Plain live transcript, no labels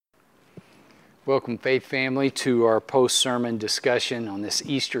Welcome, Faith Family, to our post-sermon discussion on this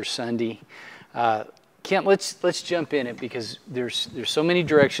Easter Sunday. Kent, let's jump in it because there's so many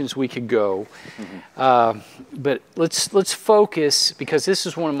directions we could go. But let's focus, because this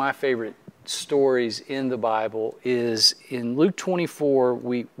is one of my favorite stories in the Bible. Is in Luke 24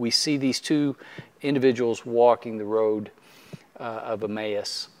 we see these two individuals walking the road of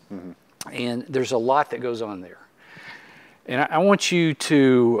Emmaus, and there's a lot that goes on there. And I want you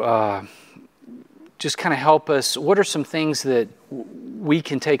to just kind of help us. What are some things that we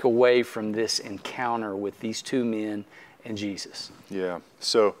can take away from this encounter with these two men and Jesus? Yeah.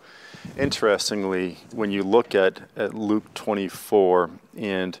 So, interestingly, when you look at Luke 24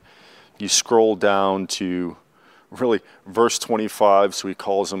 and you scroll down to really verse 25, so he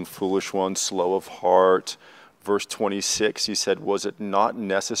calls them foolish ones, slow of heart. Verse 26, he said, was it not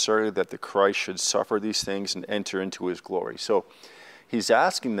necessary that the Christ should suffer these things and enter into his glory? So he's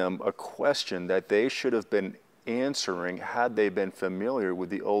asking them a question that they should have been answering had they been familiar with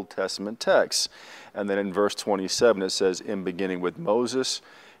the Old Testament text. And then in verse 27, it says, in beginning with Moses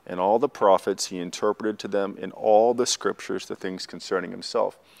and all the prophets, he interpreted to them in all the scriptures the things concerning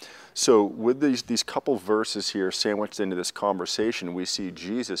himself. So with these couple verses here sandwiched into this conversation, we see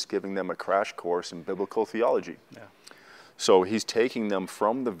Jesus giving them a crash course in biblical theology. Yeah. So he's taking them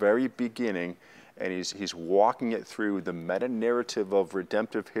from the very beginning, and he's walking it through the meta-narrative of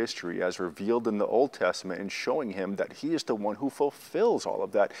redemptive history as revealed in the Old Testament and showing him that he is the one who fulfills all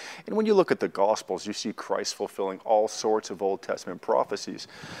of that. And when you look at the Gospels, you see Christ fulfilling all sorts of Old Testament prophecies.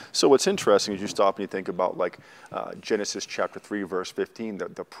 So what's interesting is you stop and you think about like Genesis chapter 3, verse 15,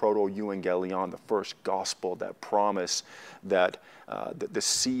 the proto-euangelion, the first gospel, that promise that the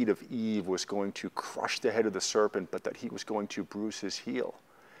seed of Eve was going to crush the head of the serpent, but that he was going to bruise his heel.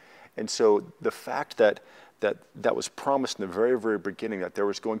 And so the fact that was promised in the very, very beginning, that there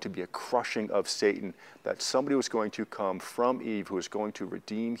was going to be a crushing of Satan, that somebody was going to come from Eve who was going to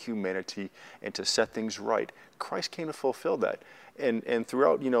redeem humanity and to set things right, Christ came to fulfill that. And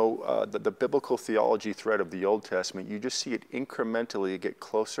throughout, the biblical theology thread of the Old Testament, you just see it incrementally get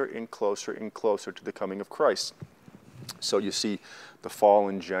closer and closer and closer to the coming of Christ. So you see the fall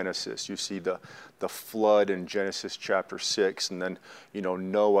in Genesis, you see the flood in Genesis chapter 6, and then,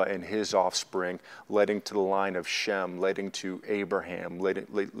 Noah and his offspring leading to the line of Shem, leading to Abraham,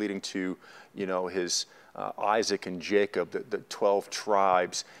 leading to, his Isaac and Jacob, the 12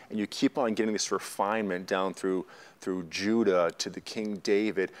 tribes. And you keep on getting this refinement down through Judah to the King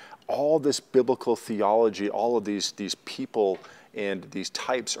David. All this biblical theology, all of these people and these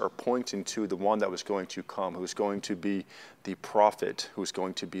types are pointing to the one that was going to come, who's going to be the prophet, who's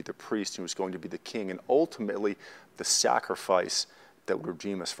going to be the priest, who's going to be the king, and ultimately the sacrifice that would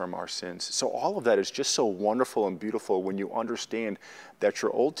redeem us from our sins. So all of that is just so wonderful and beautiful when you understand that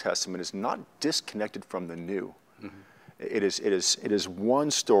your Old Testament is not disconnected from the New. Mm-hmm. It is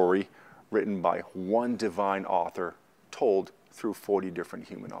one story written by one divine author, told through 40 different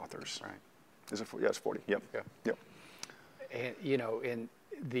human authors. Right. Is it 40? Yeah, it's 40. Yep. Yeah. Yep. And and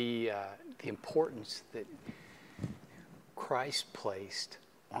the importance that Christ placed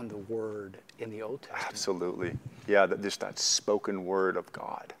on the Word in the Old Testament. Absolutely, yeah. Just that spoken word of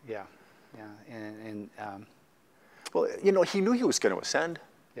God. Yeah, and well, he knew he was going to ascend.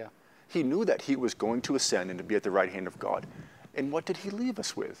 Yeah, he knew that he was going to ascend and to be at the right hand of God. And what did he leave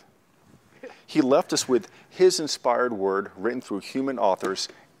us with? He left us with his inspired word, written through human authors,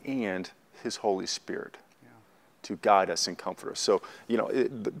 and his Holy Spirit to guide us and comfort us. So,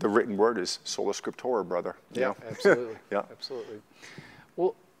 the written word is sola scriptura, brother. Yeah, absolutely. Yeah, absolutely.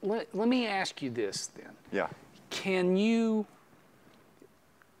 Well, let me ask you this then. Yeah. Can you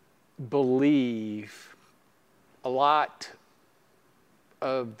believe a lot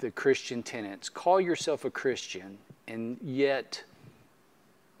of the Christian tenets, call yourself a Christian, and yet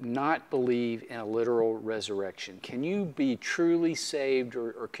not believe in a literal resurrection? Can you be truly saved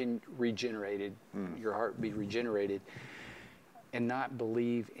or can regenerated, your heart be regenerated, and not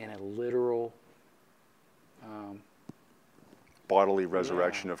believe in a literal bodily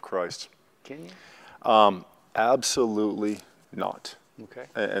resurrection of Christ? Can you? Absolutely not. Okay.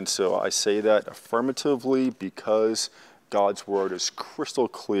 And so I say that affirmatively because God's word is crystal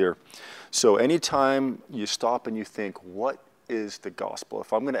clear. So anytime you stop and you think, what is the gospel?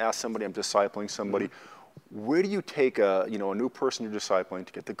 If I'm going to ask somebody, I'm discipling somebody, where do you take a new person you're discipling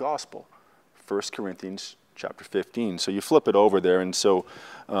to get the gospel? 1 Corinthians chapter 15. So you flip it over there, and so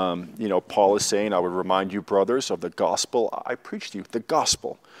Paul is saying, I would remind you, brothers, of the gospel I preached to you, the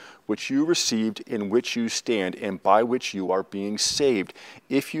gospel which you received, in which you stand, and by which you are being saved,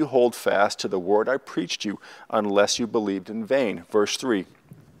 if you hold fast to the word I preached you, unless you believed in vain. Verse 3.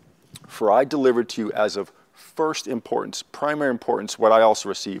 For I delivered to you as of first importance, primary importance, what I also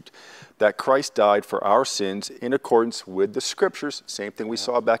received, that Christ died for our sins in accordance with the Scriptures, same thing we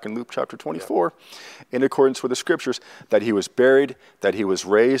saw back in Luke chapter 24, in accordance with the Scriptures, that he was buried, that he was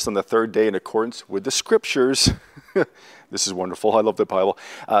raised on the third day in accordance with the Scriptures. This is wonderful. I love the Bible.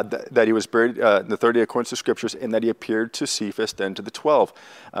 That he was buried the third day according to Scriptures, and that he appeared to Cephas, then to the 12.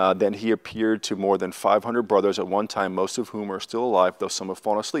 Then he appeared to more than 500 brothers at one time, most of whom are still alive, though some have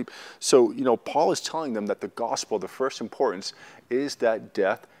fallen asleep. So, Paul is telling them that the gospel, the first importance, is that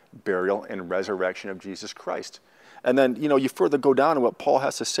death, burial, and resurrection of Jesus Christ. And then, you further go down to what Paul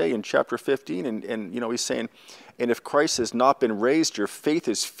has to say in chapter 15, and he's saying, and if Christ has not been raised, your faith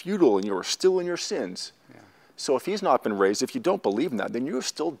is futile, and you are still in your sins. So if he's not been raised, if you don't believe in that, then you're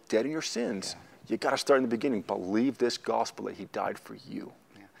still dead in your sins. You got to start in the beginning. Believe this gospel that he died for you.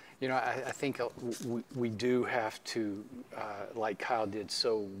 I think we do have to, like Kyle did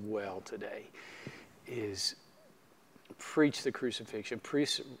so well today, is preach the crucifixion,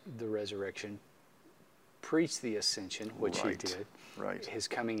 preach the resurrection, preach the ascension, which he did, his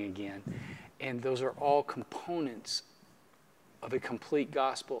coming again. And those are all components of a complete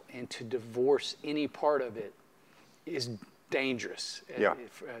gospel, and to divorce any part of it is dangerous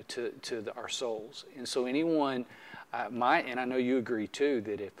to our souls. And so anyone, and I know you agree too,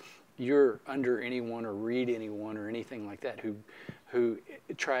 that if you're under anyone or read anyone or anything like that who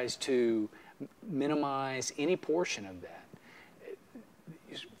tries to minimize any portion of that,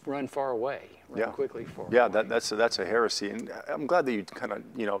 run far away, run quickly far away. Yeah, that's a heresy. And I'm glad that you kind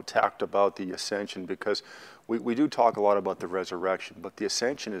of talked about the ascension, because we do talk a lot about the resurrection, but the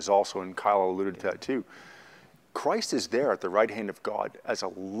ascension is also, and Kyle alluded to that too, Christ is there at the right hand of God as a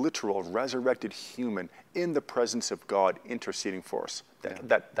literal resurrected human in the presence of God interceding for us.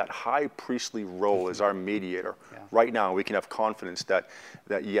 That high priestly role is our mediator. Right now we can have confidence that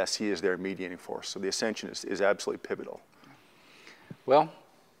yes, he is there mediating for us. So the ascension is absolutely pivotal. Well,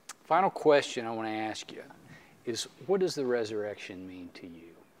 final question I want to ask you is, what does the resurrection mean to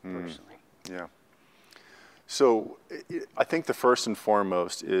you personally? Yeah. So I think the first and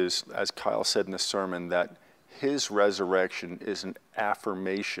foremost is, as Kyle said in the sermon, that his resurrection is an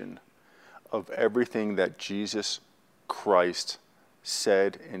affirmation of everything that Jesus Christ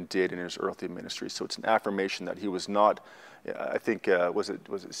said and did in his earthly ministry. So it's an affirmation that he was not, I think, was it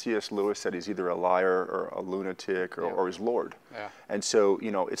C.S. Lewis said he's either a liar or a lunatic or he's Lord. And so,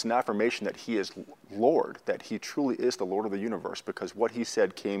 it's an affirmation that he is Lord, that he truly is the Lord of the universe, because what he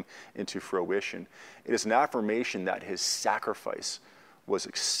said came into fruition. It is an affirmation that his sacrifice was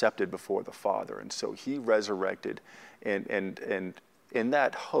accepted before the Father. And so he resurrected, and in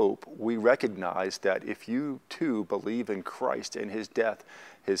that hope, we recognize that if you too believe in Christ and his death,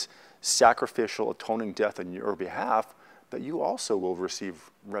 his sacrificial atoning death on your behalf, that you also will receive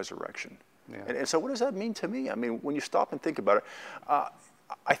resurrection. And so what does that mean to me? I mean, when you stop and think about it,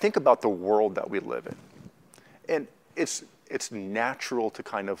 I think about the world that we live in. And it's natural to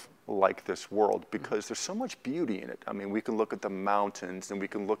kind of like this world because there's so much beauty in it. I mean, we can look at the mountains and we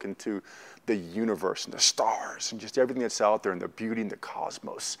can look into the universe and the stars and just everything that's out there and the beauty in the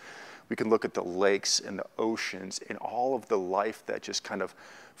cosmos. We can look at the lakes and the oceans and all of the life that just kind of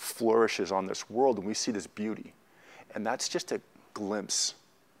flourishes on this world, and we see this beauty. And that's just a glimpse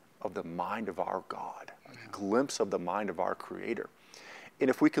of the mind of our God, a glimpse of the mind of our Creator. And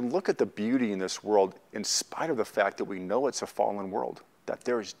if we can look at the beauty in this world, in spite of the fact that we know it's a fallen world, that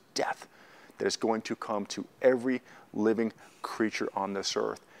there is death that is going to come to every living creature on this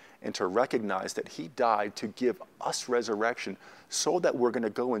earth, and to recognize that he died to give us resurrection so that we're going to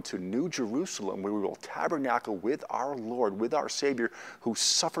go into New Jerusalem, where we will tabernacle with our Lord, with our Savior, who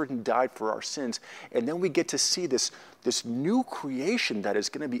suffered and died for our sins. And then we get to see this new creation that is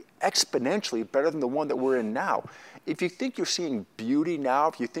going to be exponentially better than the one that we're in now. If you think you're seeing beauty now,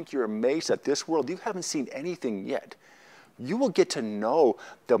 if you think you're amazed at this world, you haven't seen anything yet. You will get to know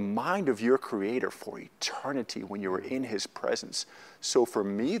the mind of your Creator for eternity when you are in his presence. So for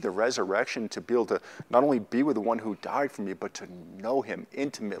me, the resurrection, to be able to not only be with the one who died for me, but to know him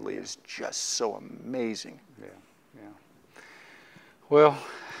intimately is just so amazing. Well,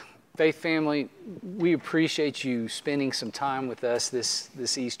 Faith family, we appreciate you spending some time with us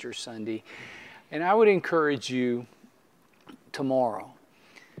this Easter Sunday. And I would encourage you tomorrow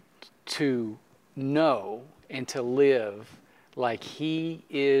to know and to live like he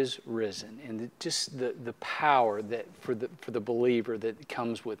is risen, and just the power that for the believer that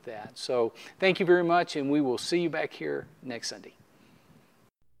comes with that. So thank you very much, and we will see you back here next Sunday.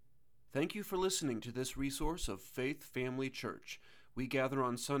 Thank you for listening to this resource of Faith Family Church. We gather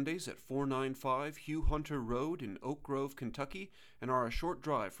on Sundays at 495 Hugh Hunter Road in Oak Grove, Kentucky, and are a short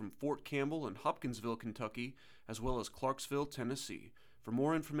drive from Fort Campbell and Hopkinsville, Kentucky, as well as Clarksville, Tennessee. For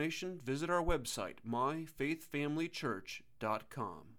more information, visit our website, myfaithfamilychurch.com.